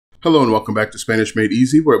Hello and welcome back to Spanish Made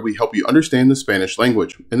Easy, where we help you understand the Spanish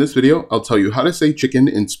language. In this video, I'll tell you how to say chicken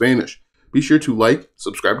in Spanish. Be sure to like,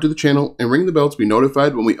 subscribe to the channel, and ring the bell to be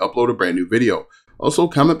notified when we upload a brand new video. Also,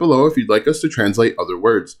 comment below if you'd like us to translate other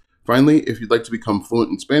words. Finally, if you'd like to become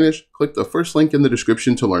fluent in Spanish, click the first link in the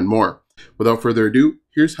description to learn more. Without further ado,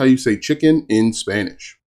 here's how you say chicken in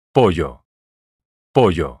Spanish. Pollo,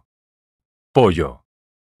 pollo, pollo,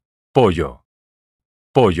 pollo,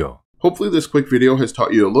 pollo. Hopefully this quick video has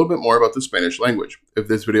taught you a little bit more about the Spanish language. If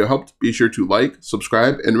this video helped, be sure to like,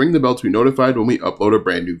 subscribe, and ring the bell to be notified when we upload a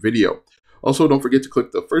brand new video. Also, don't forget to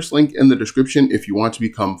click the first link in the description if you want to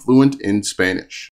become fluent in Spanish.